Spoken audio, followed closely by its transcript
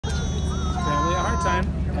time,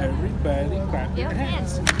 everybody clap your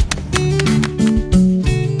hands.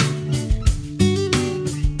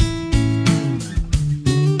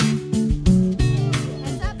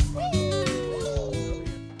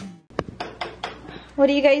 What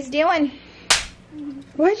are you guys doing?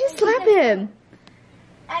 Why'd you slap him?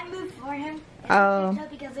 I moved for him. Oh,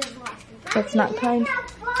 Because it was lost. that's not kind.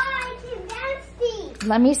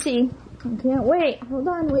 Let me see. I can't wait. Hold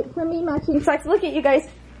on. Wait for me. Matching socks. Look at you guys.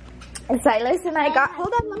 Silas and I got.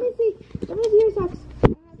 Hold on. Let me see. Let me see your socks. Let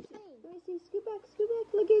me see. Scoot back. Scoot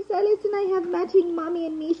back. Look at Silas and I have matching mommy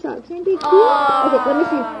and me socks. Aren't they cute? Okay. Let me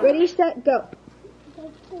see. Ready, set, go.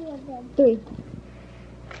 3.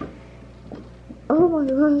 Oh my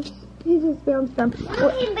gosh. He just bounced them.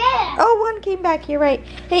 Oh, one came back. You're right.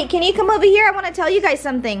 Hey, can you come over here? I want to tell you guys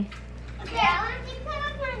something. Okay, I want to put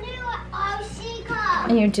up my new OC cup.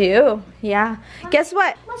 You do? Yeah. Guess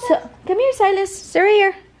what? So, come here, Silas. Sit right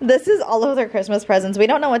here. This is all of their Christmas presents. We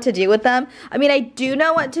don't know what to do with them. I mean, I do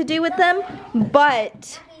know what to do with them,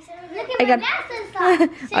 but... Look at my NASA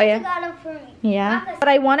socks. Oh, yeah? Got them for me. Yeah. What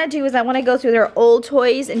I want to do is I want to go through their old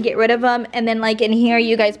toys and get rid of them. And then, like, in here,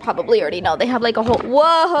 you guys probably already know. They have, like, a whole...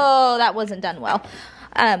 Whoa! That wasn't done well.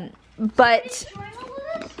 But...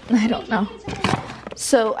 I don't know.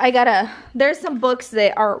 So, I gotta... There's some books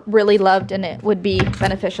that are really loved and it would be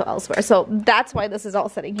beneficial elsewhere. So, that's why this is all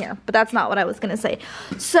sitting here. But that's not what I was going to say.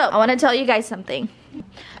 So, I want to tell you guys something.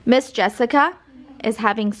 Miss Jessica is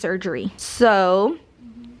having surgery. So...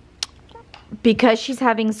 because she's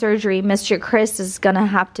having surgery, Mr. Chris is gonna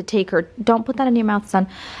have to take her. Don't put that in your mouth, son.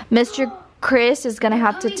 Mr. Chris is gonna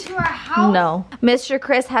have to. No, Mr.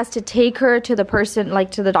 Chris has to take her to the person,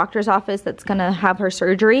 like to the doctor's office that's gonna have her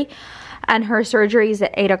surgery, and her surgery is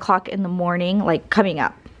at 8 o'clock in the morning, like coming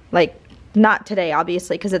up, like not today,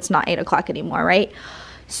 obviously, because it's not 8 o'clock anymore, right?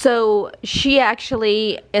 So she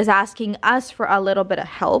actually is asking us for a little bit of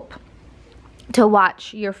help to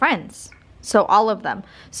watch your friends. So all of them.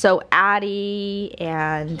 So Addie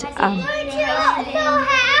and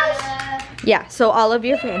yeah, so all of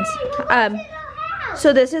your friends.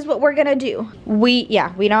 So this is what we're gonna do.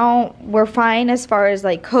 We're fine as far as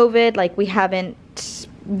like COVID, like we haven't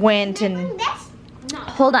went and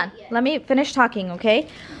hold on, let me finish talking, okay?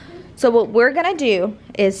 So what we're gonna do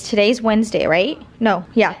is today's Wednesday, right? No,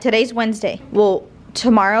 yeah, today's Wednesday. Well,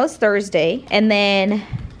 tomorrow's Thursday, and then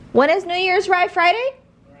when is New Year's, right? Friday?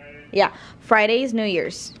 Yeah, Friday's New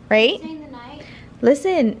Year's, right?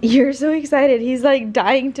 Listen, you're so excited. He's like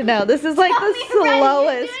dying to know. This is like the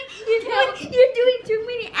slowest. You're doing too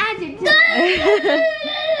many adjectives.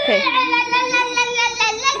 Okay.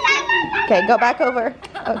 Okay, go back over.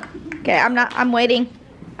 Okay, I'm waiting.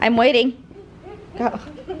 I'm waiting. Go.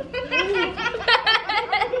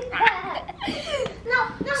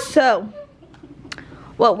 So,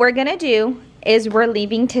 what we're gonna do is we're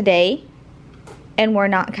leaving today. And we're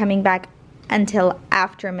not coming back until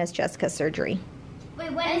after Miss Jessica's surgery.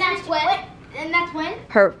 Wait, when? And that's when? And that's when?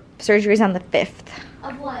 Her surgery's on the 5th.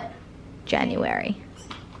 Of what? January.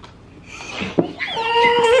 God.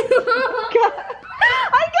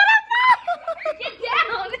 I gotta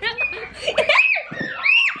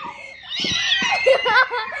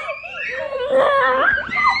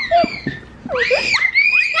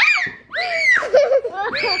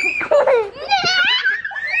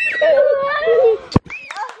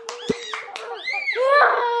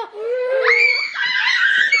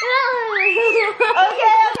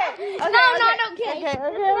Get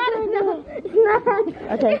down.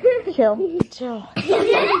 Okay, chill.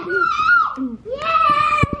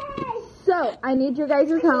 So, I need your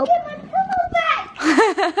guys' help.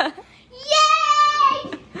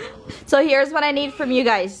 Yay! So here's what I need from you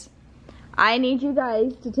guys. I need you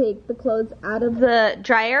guys to take the clothes out of the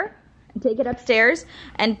dryer and take it upstairs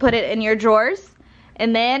and put it in your drawers.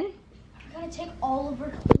 And then... I'm gonna take all of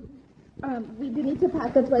her we do need to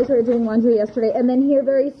pack. That's why I started doing laundry yesterday. And then here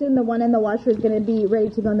very soon, the one in the washer is going to be ready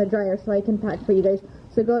to go in the dryer so I can pack for you guys.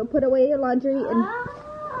 So go put away your laundry and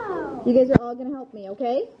you guys are all going to help me,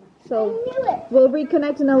 okay? So we'll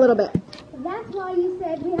reconnect in a little bit. That's why you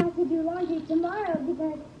said we have to do laundry tomorrow,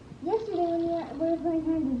 because yesterday when we were playing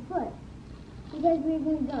hand and foot, because we were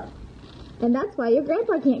going to go. And that's why your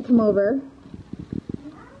grandpa can't come over.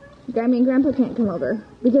 Grammy and Grandpa can't come over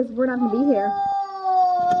because we're not going to be here.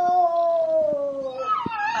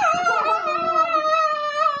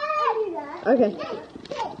 Okay,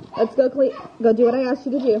 let's go go do what I asked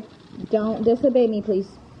you to do. Don't disobey me, please.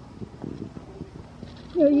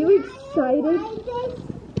 Are you excited?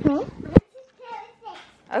 Huh?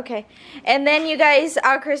 Okay, and then you guys,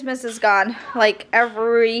 our Christmas is gone. Like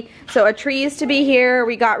so a tree used to be here.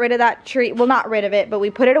 We got rid of that tree. Well, not rid of it, but we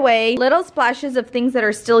put it away. Little splashes of things that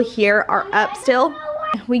are still here are up still.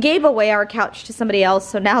 We gave away our couch to somebody else,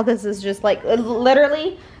 so now this is just like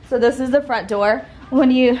literally. So this is the front door.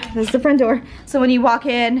 This is the front door. So when you walk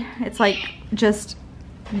in, it's like just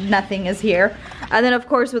nothing is here. And then of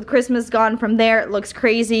course with Christmas gone from there, it looks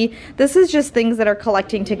crazy. This is just things that are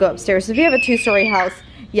collecting to go upstairs. So if you have a 2-story house,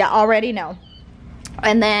 yeah, already know.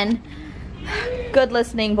 And then, good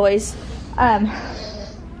listening, boys.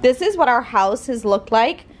 This is what our house has looked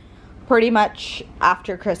like pretty much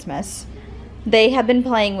after Christmas. They have been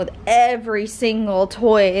playing with every single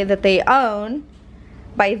toy that they own.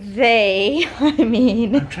 By they, I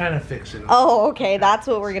mean... I'm trying to fix it. Oh, okay, that's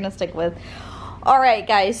what we're gonna stick with. Alright,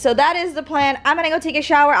 guys, so that is the plan. I'm gonna go take a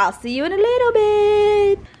shower. I'll see you in a little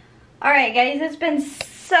bit. Alright, guys, it's been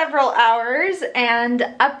several hours, and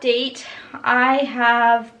update, I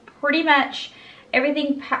have pretty much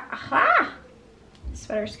everything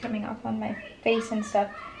sweater's coming off on my face and stuff.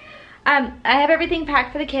 I have everything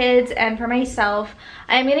packed for the kids and for myself.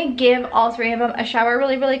 I'm gonna give all 3 of them a shower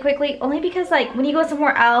really quickly, only because like when you go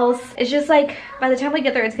somewhere else, it's just like by the time we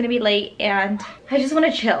get there it's gonna be late and I just want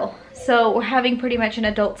to chill. So we're having pretty much an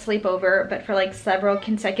adult sleepover, but for like several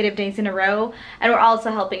consecutive days in a row, and we're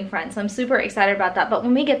also helping friends, so I'm super excited about that. But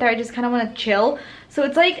when we get there, I just kind of want to chill. So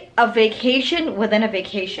it's like a vacation within a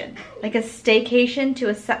vacation, like a staycation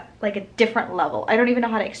to like a different level. I don't even know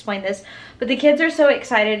how to explain this, but the kids are so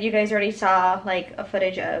excited. You guys already saw like a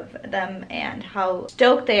footage of them and how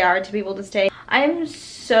stoked they are to be able to stay. I'm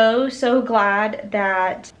so glad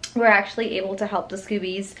that we're actually able to help the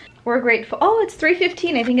Scoobies. We're grateful. Oh, it's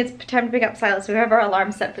 3:15. I think it's time to pick up Silas. We have our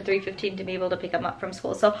alarm set for 3:15 to be able to pick him up from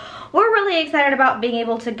school. So we're really excited about being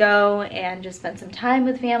able to go and just spend some time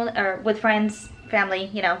with family, or with friends,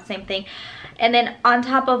 family, you know, same thing. And then on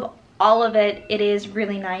top of all of it, it is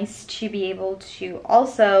really nice to be able to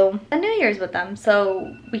also spend New Year's with them.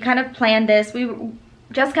 So we kind of planned this.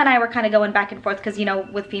 Jessica and I were kind of going back and forth because, you know,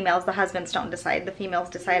 with females, the husbands don't decide. The females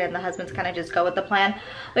decide and the husbands kind of just go with the plan.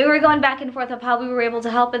 We were going back and forth of how we were able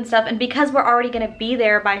to help and stuff. And because we're already going to be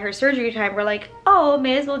there by her surgery time, we're like, oh,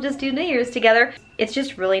 may as well just do New Year's together. It's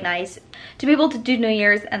just really nice to be able to do New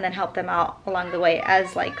Year's and then help them out along the way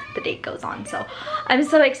as like the date goes on. So I'm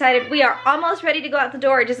so excited. We are almost ready to go out the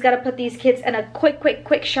door. I just got to put these kids in a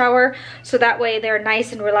quick shower so that way they're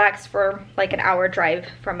nice and relaxed for like an hour drive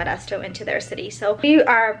from Modesto into their city. So we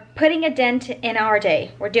are putting a dent in our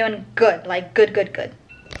day. We're doing good, like good.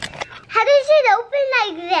 How does it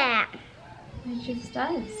open like that? It just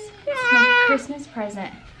does. It's my Christmas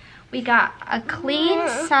present. We got a clean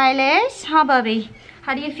Silas. Huh, Bubby?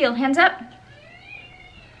 How do you feel? Hands up.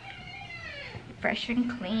 Fresh and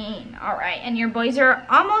clean. All right, and your boys are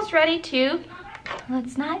almost ready too.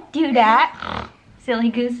 Let's not do that. Silly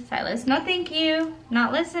goose. Silas, no thank you.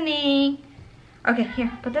 Not listening. Okay, here,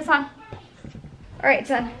 put this on. All right,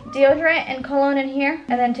 son, deodorant and cologne in here,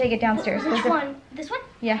 and then take it downstairs. Which one? This one?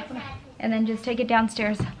 Yeah, and then just take it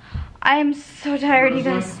downstairs. I am so tired, you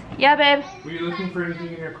guys. Yeah, babe. Were you looking for anything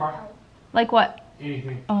in your car? Like what?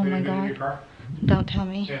 Anything. Oh my In God. your car? Don't tell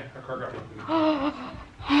me. Yeah, our car got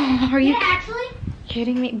broken. Are you Actually?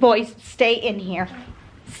 kidding me? Boys, stay in here.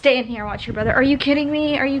 Stay in here, watch your brother. Are you kidding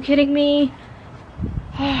me? Are you kidding me?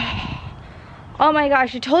 Oh my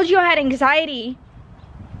gosh, I told you I had anxiety.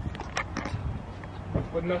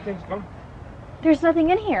 But nothing's gone. There's nothing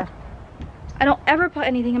in here. I don't ever put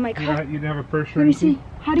anything in my car. You didn't have a purse or Let me anything? see.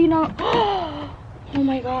 How do you know? Oh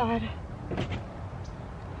my God.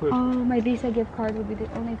 What? Oh, my Visa gift card would be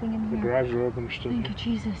the only thing in The here. garage door opener still. Thank you,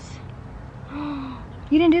 Jesus.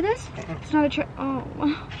 You didn't do this? It's not a trick.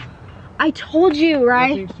 Oh. I told you, right?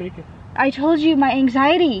 Nothing's taken. I told you my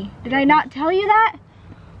anxiety. Did I not tell you that?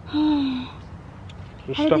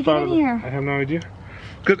 There's How did they get in here? I have no idea.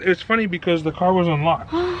 Cause it's funny because the car was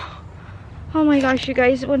unlocked. Oh my gosh, you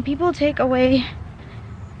guys, when people take away...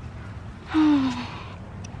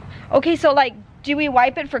 Okay, so like, do we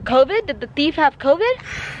wipe it for COVID? Did the thief have COVID?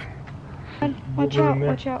 Watch out,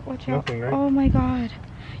 watch out, watch out. Nothing, right? Oh my God.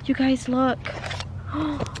 You guys, look.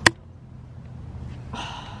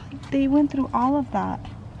 They went through all of that.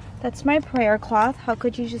 That's my prayer cloth. How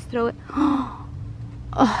could you just throw it?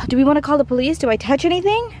 Do we want to call the police? Do I touch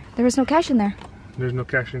anything? There was no cash in there. There's no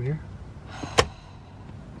cash in here?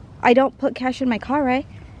 I don't put cash in my car, right?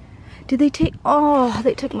 Did they take, oh,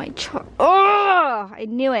 they took my oh, I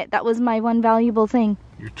knew it. That was my one valuable thing.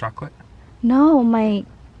 Your chocolate? No, my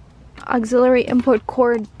auxiliary import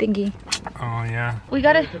cord thingy. Oh, yeah. We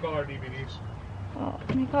gotta, They took all our DVDs. oh,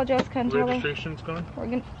 can I call Jessica and tell her? Registration's gone? We're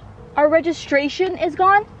gonna, Our registration is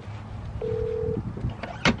gone?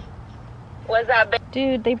 What's up,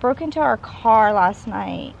 Dude, they broke into our car last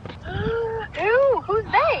night. Who? Who's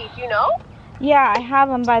they? Do you know? Yeah, I have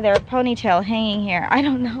them by their ponytail hanging here. I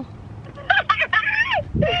don't know.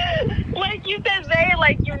 Like you said they,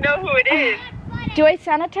 like you know who it is. Do I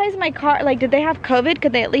sanitize my car? Like, did they have COVID?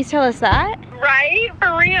 Could they at least tell us that? Right?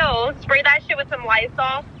 For real. Spray that shit with some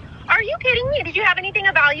Lysol. Are you kidding me? Did you have anything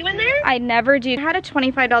of value in there? I never do. I had a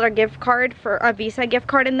 $25 gift card for a Visa gift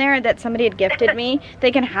card in there that somebody had gifted me.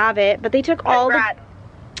 They can have it, but they took all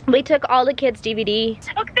the kids'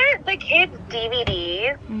 DVDs. Look, the kids'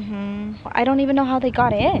 DVDs. I don't even know how they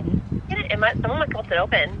got in. Someone must have left it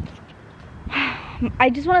open. I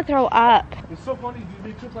just want to throw up. It's so funny, dude.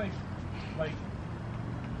 They took like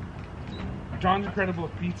John's Incredible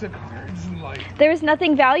Pizza cards and like. There was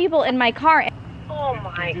nothing valuable in my car. Oh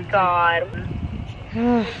my god.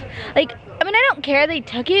 Like, I mean, I don't care they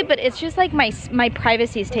took it, but it's just like my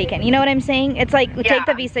privacy's taken. You know what I'm saying? It's like, take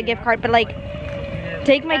the Visa gift card, but like,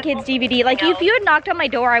 take my kid's DVD. Like, if you had knocked on my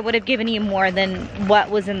door, I would have given you more than what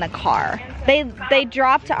was in the car. They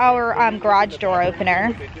dropped our garage door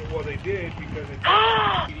opener. Well, they did because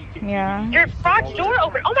Yeah. Your garage door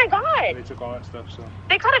open. Oh my god. they took all that stuff. So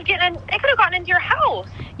They could have gotten into your house.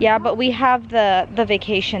 Yeah, but we have the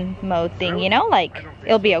vacation mode thing, you know? Like,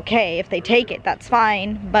 it'll be okay if they take it, that's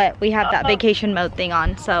fine. But we have that vacation mode thing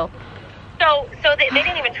on, so. So they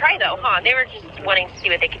didn't even try though, huh? They were just wanting to see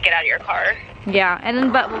what they could get out of your car. Yeah, and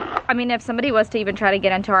then, but, I mean, if somebody was to even try to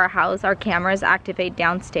get into our house, our cameras activate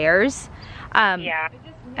downstairs. Yeah.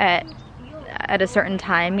 At a certain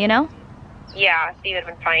time, you know? Yeah, so you would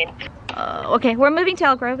have been fine. Okay, we're moving to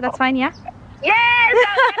Elk Grove, that's fine, yeah? Yes!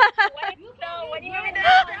 When you moving to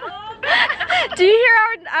Elk Grove? Do you hear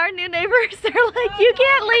our new neighbors? They're like, you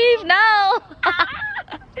can't leave, no!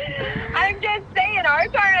 I'm just saying, our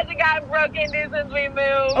car hasn't gotten broken into since we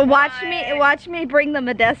moved. Watch me bring the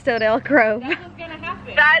Modesto to Elk Grove. That's what's gonna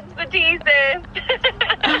happen. That's the thesis.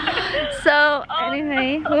 So,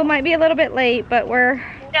 anyway, we might be a little bit late, but we're...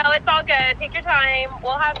 No, it's all good. Take your time.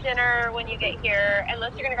 We'll have dinner when you get here,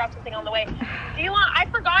 unless you're gonna grab something on the way. Do you want? I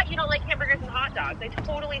forgot you don't like hamburgers and hot dogs. I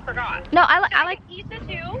totally forgot. No, I like... pizza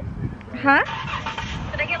too. Huh?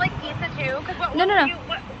 Did I get like pizza too? Cause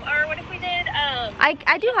what if we did?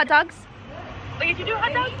 I do hot dogs. Oh, you do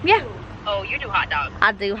hot dogs? Yeah. Oh, you do hot dogs.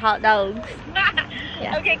 I do hot dogs.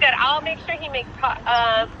 Yeah. Okay, good. I'll make sure he makes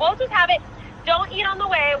hot. We'll just have it. Don't eat on the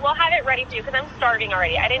way. We'll have it ready for you because I'm starving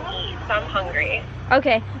already. I didn't eat, so I'm hungry.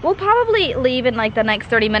 Okay, we'll probably leave in like the next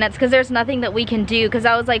 30 minutes because there's nothing that we can do. Because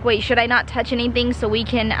I was like, wait, should I not touch anything so we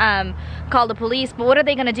can call the police? But what are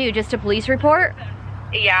they gonna do? Just a police report?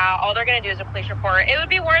 Yeah, all they're gonna do is a police report. It would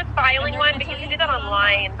be worth filing one, but you can do that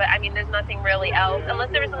online. But I mean, there's nothing really else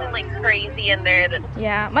unless there was something like crazy in there.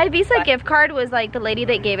 Yeah, my Visa gift card was like the lady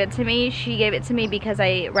that gave it to me. She gave it to me because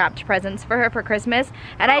I wrapped presents for her for Christmas,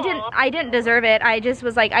 and I didn't deserve it. I just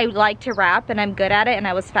was like, I like to wrap and I'm good at it, and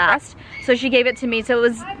I was fast, so she gave it to me. So it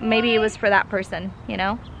was, maybe it was for that person, you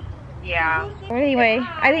know. Yeah. Anyway,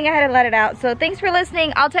 I think I had to let it out. So thanks for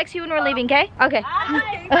listening. I'll text you when we're leaving, okay? Okay.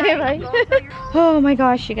 Okay, bye. Oh my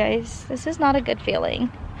gosh, you guys. This is not a good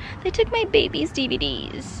feeling. They took my baby's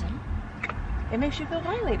DVDs. It makes you feel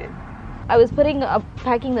violated. I was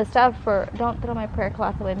packing the stuff for, don't throw my prayer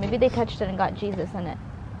cloth away. Maybe they touched it and got Jesus in it.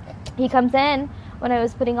 He comes in when I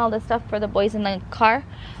was putting all this stuff for the boys in the car,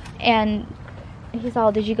 and he's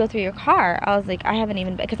all, did you go through your car? I was like, I haven't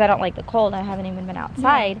even been, because I don't like the cold. I haven't even been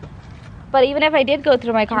outside. Yeah. But even if I did go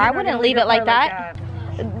through my car, I wouldn't leave it like that.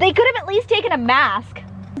 They could have at least taken a mask.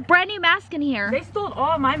 Brand new mask in here. They stole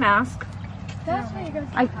all my masks. That's what you're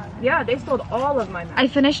going to Yeah, they stole all of my masks. I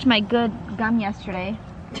finished my good gum yesterday.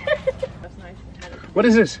 That's nice. What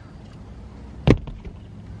is this?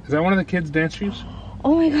 Is that one of the kids' dance shoes?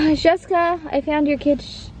 Oh my gosh, Jessica, I found your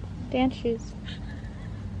kids' dance shoes.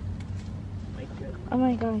 Oh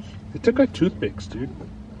my gosh. They took our toothpicks, dude.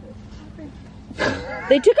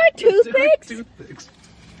 They took our toothpicks? Toothpicks.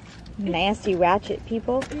 Nasty ratchet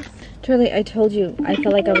people. Charlie, I told you, I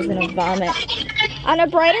felt like I was gonna vomit. On a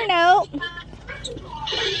brighter note.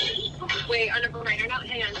 Wait, on a brighter note,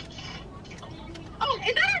 hang on. Oh,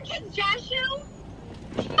 is that our kid's jazz shoe?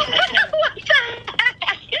 What the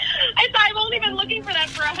heck? I've only been looking for that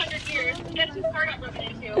for 100 years. Guess whose car got broken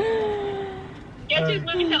into? Guess who's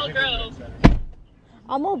moving to Elk Grove?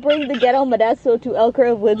 I'm gonna bring the ghetto Modesto to Elk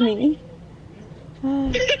Grove with me. We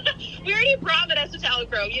already brought Modesto to Elk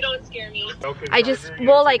Grove. You don't scare me. I just,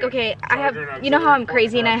 well, like, okay, I have, you know how I'm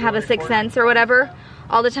crazy and I have a sixth sense or whatever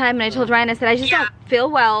all the time, and I told Ryan, I said, I just don't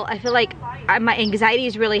feel well. I feel like my anxiety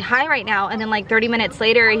is really high right now. And then like 30 minutes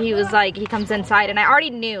later, he was like, he comes inside, and I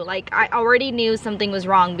already knew something was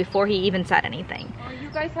wrong before he even said anything. Oh, you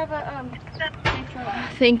guys have a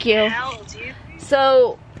Thank you.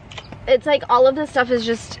 So it's like all of this stuff is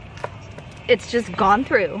just, it's just gone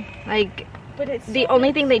through. Like, but it's the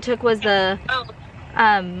only thing they took was the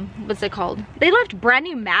what's it called? They left brand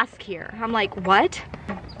new mask here. I'm like, what?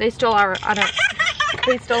 They stole our out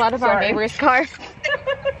of our neighbor's car.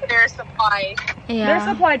 They're supplied. Yeah.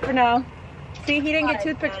 They're supplied for now. See, he didn't get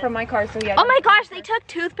toothpicks from my car, so yeah. Oh my gosh, they took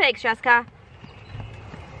toothpicks, Jessica.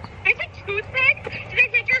 They took toothpicks? Did they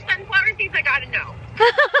take your sunflower seeds? I gotta know.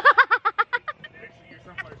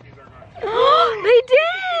 They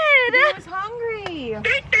did! He was hungry.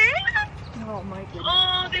 They did? Oh my goodness.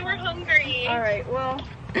 Oh, they were hungry. All right, well.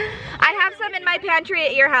 I have some in my pantry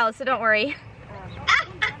at your house, so don't worry.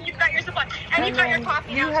 You've got your supply. And you've got your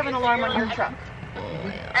coffee. You have an alarm on your truck.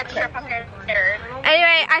 Extra prepared.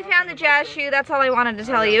 Anyway, I found the jazz shoe. That's all I wanted to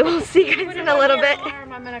tell you. We'll see you guys in a little bit.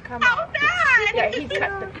 I'm gonna come How out. bad? Yeah, he's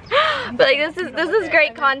cut them. But like, this is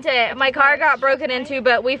great content. My car got broken into,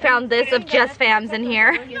 but we found this of Jess Fams in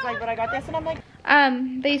here. He's like, but I got this, and I'm like,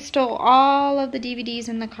 They stole all of the DVDs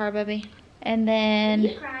in the car, baby. And then... Are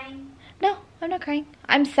you crying? No, I'm not crying.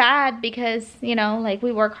 I'm sad because, you know, like,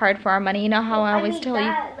 we work hard for our money. You know how I always tell you.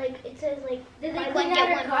 Like, it says, like, did they Buy clean one, out get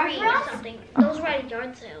her one car free for or us? something. Those were at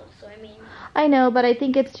yard sales, so I mean. I know, but I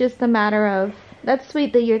think it's just a matter of... That's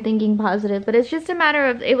sweet that you're thinking positive, but it's just a matter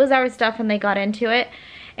of... It was our stuff and they got into it.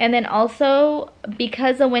 And then also,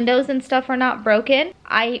 because the windows and stuff are not broken,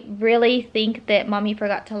 I really think that Mommy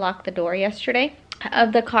forgot to lock the door yesterday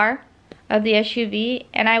of the car, of the SUV.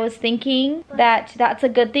 And I was thinking that that's a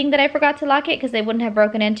good thing that I forgot to lock it because they wouldn't have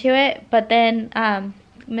broken into it. But then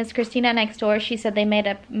Miss Christina next door, she said they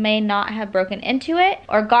may not have broken into it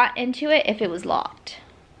or got into it if it was locked.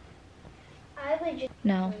 I would just...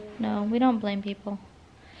 No, we don't blame people.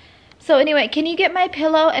 So anyway, can you get my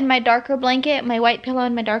pillow and my darker blanket? My white pillow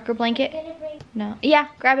and my darker blanket? Gonna bring... No. Yeah,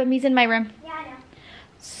 grab him. He's in my room. Yeah, I know.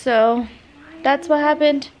 So, that's what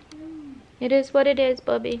happened. It is what it is,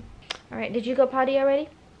 Bubby. Alright, did you go potty already?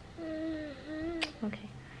 Okay.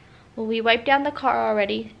 Well, we wiped down the car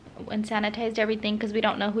already and sanitized everything because we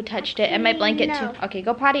don't know who touched it. And my blanket too. Okay,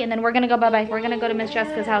 go potty and then we're going to go bye-bye. We're going to go to Miss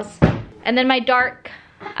Jessica's house. And then my dark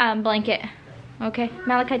blanket. Okay,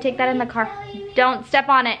 Malachi, take that in the car. Don't step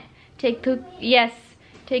on it. Take Took, yes.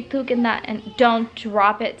 Take Took in that and don't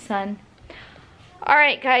drop it, son.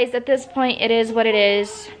 Alright, guys, at this point, it is what it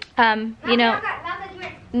is. You know,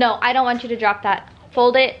 no, I don't want you to drop that.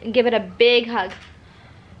 Fold it and give it a big hug.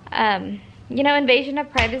 You know, invasion of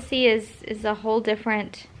privacy is a whole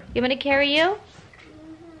different... You want me to carry you?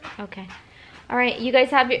 Okay. Alright, you guys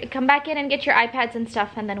have your... Come back in and get your iPads and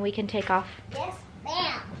stuff, and then we can take off. Yes,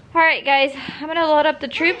 ma'am. Alright, guys, I'm gonna load up the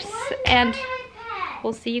troops, and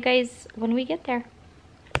we'll see you guys when we get there.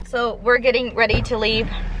 So, we're getting ready to leave,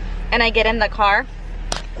 and I get in the car.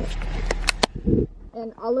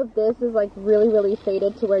 And all of this is like really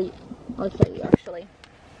faded to where you... I'll show you actually.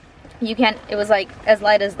 You can't... It was like as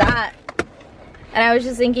light as that. And I was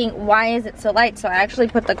just thinking, why is it so light? So I actually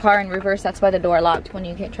put the car in reverse. That's why the door locked when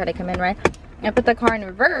you can't try to come in, right? I put the car in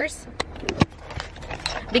reverse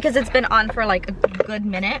because it's been on for like a good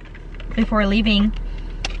minute before leaving.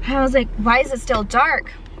 I was like, why is it still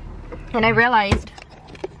dark? And I realized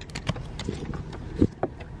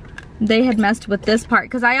they had messed with this part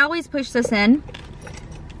because I always push this in.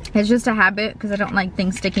 It's just a habit because I don't like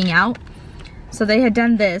things sticking out. So they had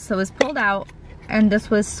done this. So it was pulled out and this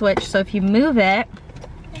was switched. So if you move it,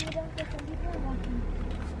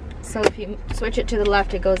 so if you switch it to the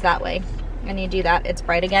left, it goes that way. And you do that, it's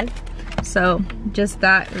bright again. So just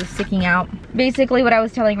that is sticking out. Basically what I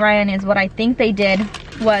was telling Ryan is what I think they did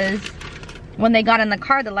was when they got in the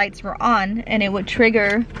car, the lights were on and it would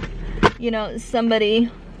trigger, you know, somebody.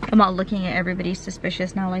 I'm all looking at everybody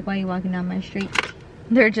suspicious now, like, why are you walking down my street?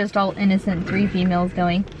 They're just all innocent 3 females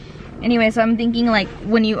going. Anyway, so I'm thinking like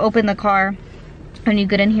when you open the car and you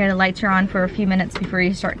get in here, the lights are on for a few minutes before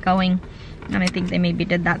you start going. And I think they maybe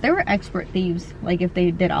did that. They were expert thieves, like if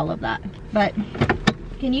they did all of that. But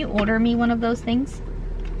can you order me one of those things?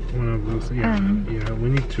 One of those, yeah. Yeah, we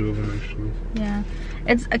need 2 of them actually. Yeah,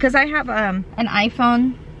 it's because I have an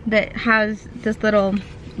iPhone that has this little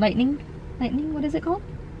lightning, what is it called?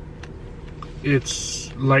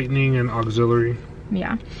 It's lightning and auxiliary.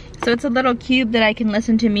 Yeah, so it's a little cube that I can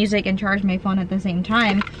listen to music and charge my phone at the same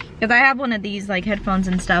time. Because I have one of these like headphones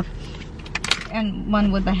and stuff. And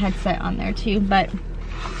one with the headset on there too, but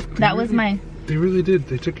that was my... They really did.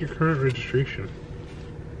 They took your current registration.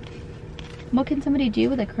 What can somebody do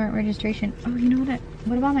with a current registration? Oh, you know what?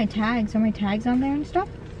 What about my tags? Are my tags on there and stuff?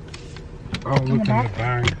 Oh, look in the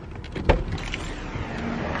bag.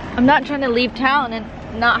 I'm not trying to leave town and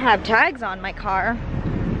not have tags on my car.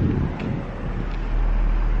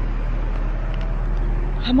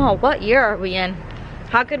 Come on, what year are we in?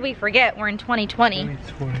 How could we forget we're in 2020?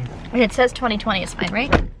 2020. It says 2020 is fine,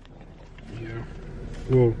 right? Yeah.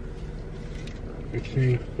 Well, I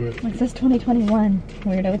think, but... It says 2021.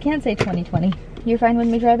 Weirdo, we can't say 2020. You're fine with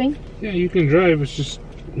me driving? Yeah, you can drive. It's just,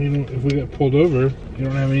 you know, if we get pulled over, you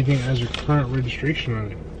don't have anything as your current registration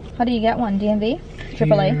on it. How do you get one? DMV?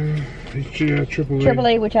 AAA? Yeah, AAA.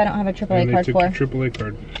 AAA, which I don't have a AAA card for. AAA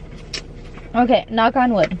card. Okay, knock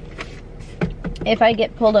on wood. If I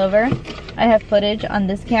get pulled over, I have footage on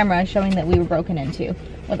this camera showing that we were broken into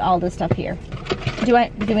with all this stuff here. Do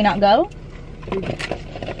we not go?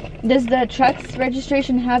 Does the truck's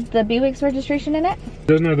registration have the Buick's registration in it? It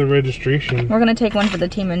doesn't have the registration. We're gonna take one for the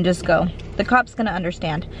team and just go. The cop's gonna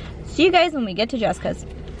understand. See you guys when we get to Jessica's.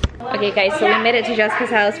 Okay guys, so we made it to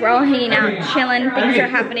Jessica's house. We're all hanging out, chilling, things are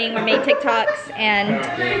happening. We made TikToks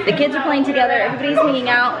and the kids are playing together. Everybody's hanging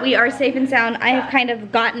out. We are safe and sound. I have kind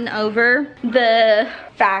of gotten over the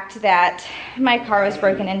fact that my car was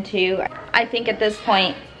broken into. I think at this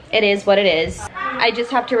point, it is what it is. I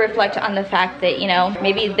just have to reflect on the fact that, you know,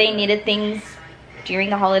 maybe they needed things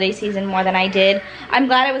during the holiday season more than I did. I'm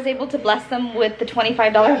glad I was able to bless them with the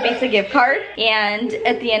 $25 Visa gift card. And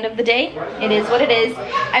at the end of the day, it is what it is.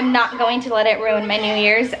 I'm not going to let it ruin my New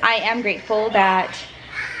Year's. I am grateful that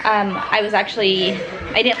I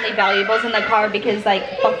didn't leave valuables in the car because like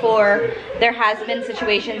before there has been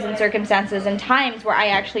situations and circumstances and times where I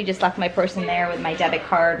actually just left my purse in there with my debit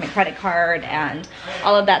card, my credit card, and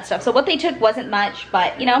all of that stuff. So what they took wasn't much,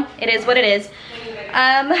 but you know, it is what it is.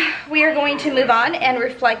 We are going to move on and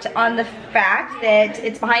reflect on the fact that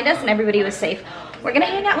it's behind us and everybody was safe. We're gonna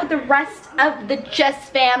hang out with the rest of the Jess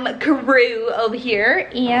Fam crew over here,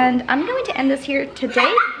 and I'm going to end this here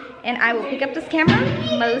today. And I will pick up this camera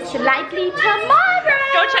most likely tomorrow.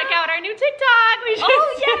 Go check out our new TikTok. We should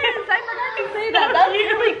yes, I forgot to say that. That's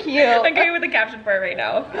really cute. I'm going with the caption for it right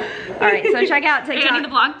now. All right, so check out TikTok. Are you ending the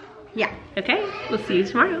vlog? Yeah. Okay, we'll see you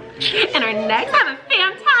tomorrow. And our next have a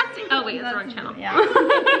fantastic, oh wait, that's the wrong channel. Yeah.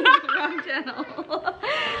 Wrong channel.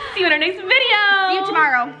 See you in our next video. See you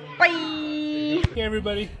tomorrow. Bye. Hey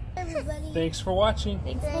everybody. Thanks for watching.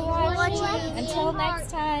 Thanks for watching. Until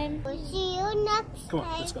next time. We'll see you next time. Come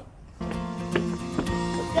on, let's go.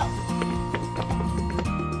 Let's go.